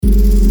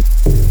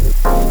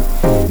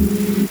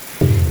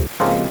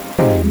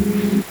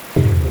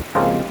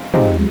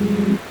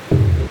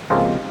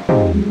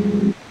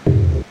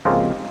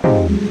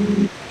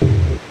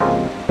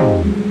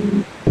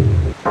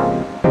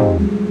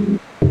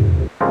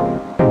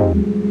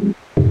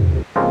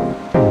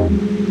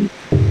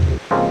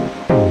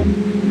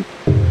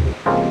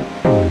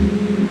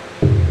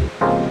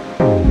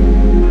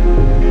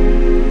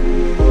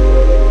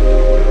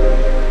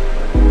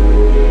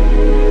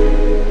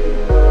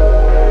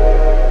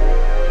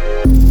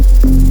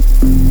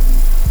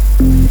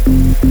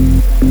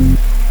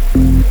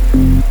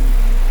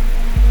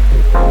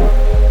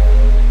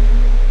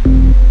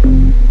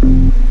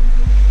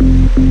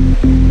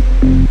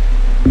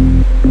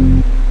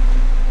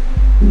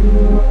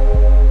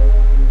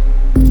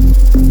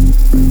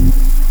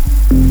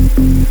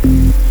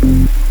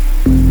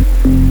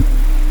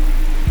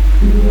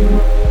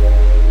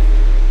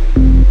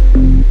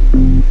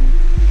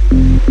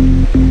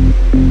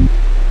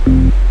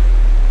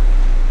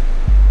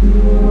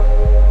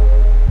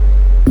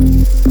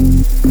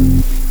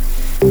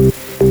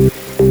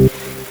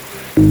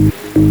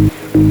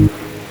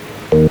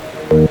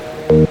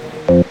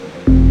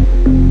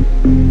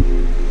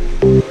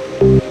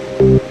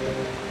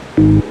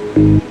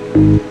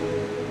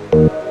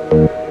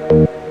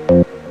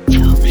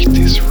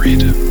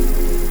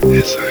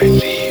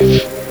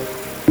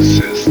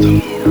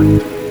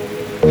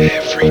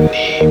Every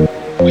knee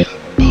will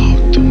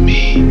bow to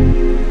me,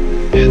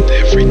 and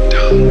every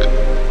tongue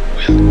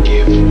will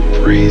give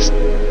praise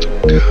to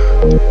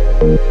God.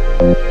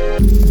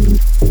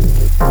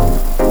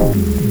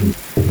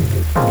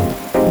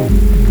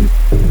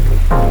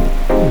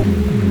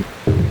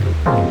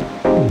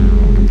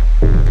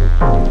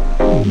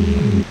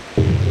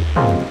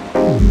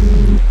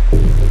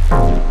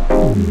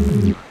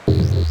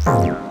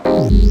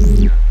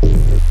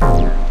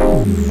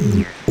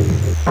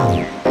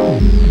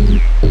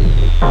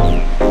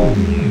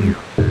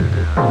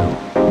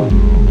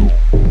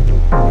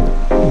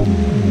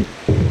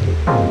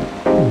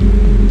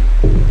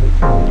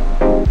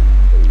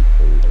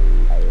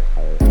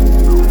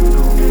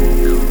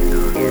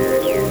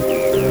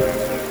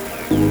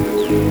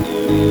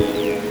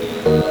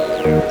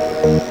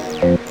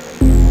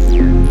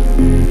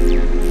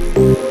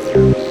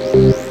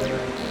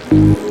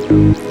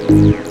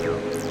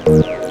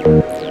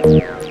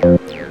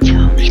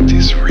 For it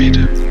is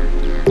written,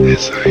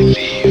 as I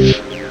live,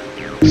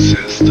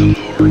 says the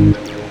Lord,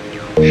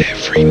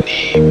 every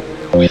knee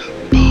will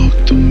bow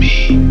to me,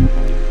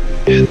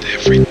 and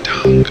every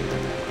tongue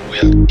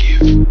will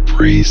give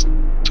praise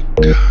to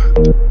God.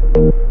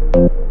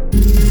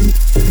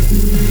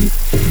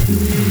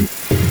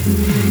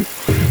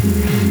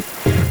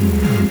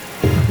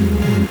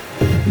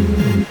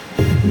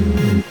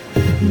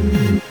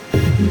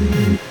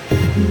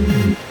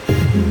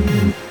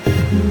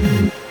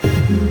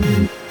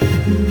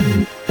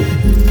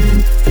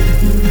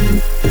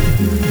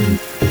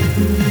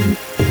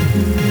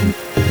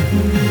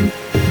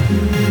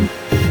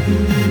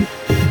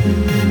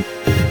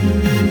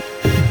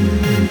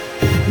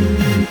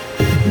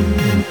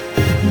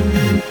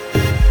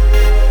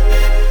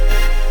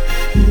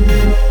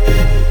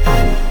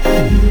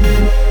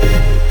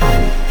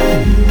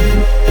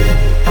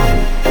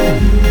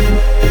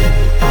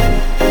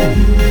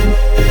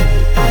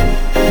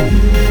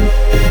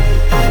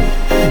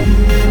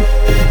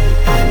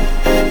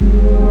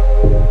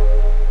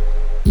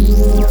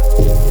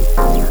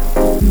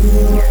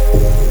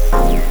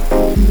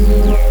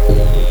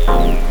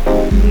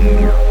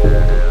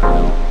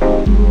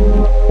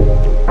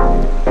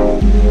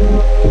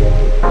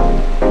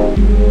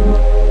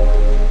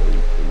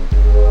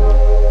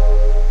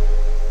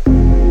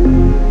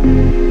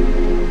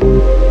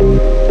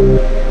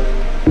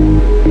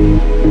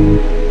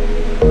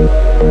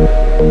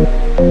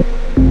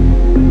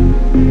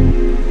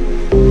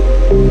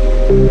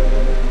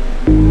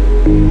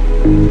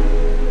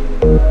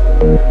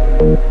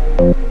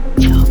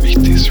 For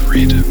it is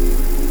written,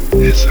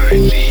 as I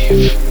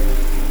live,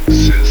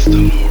 says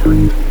the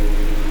Lord,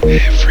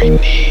 every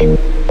knee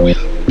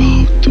will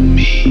bow to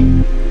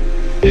me,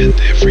 and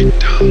every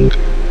tongue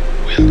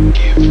will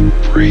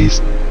give praise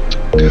to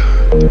God.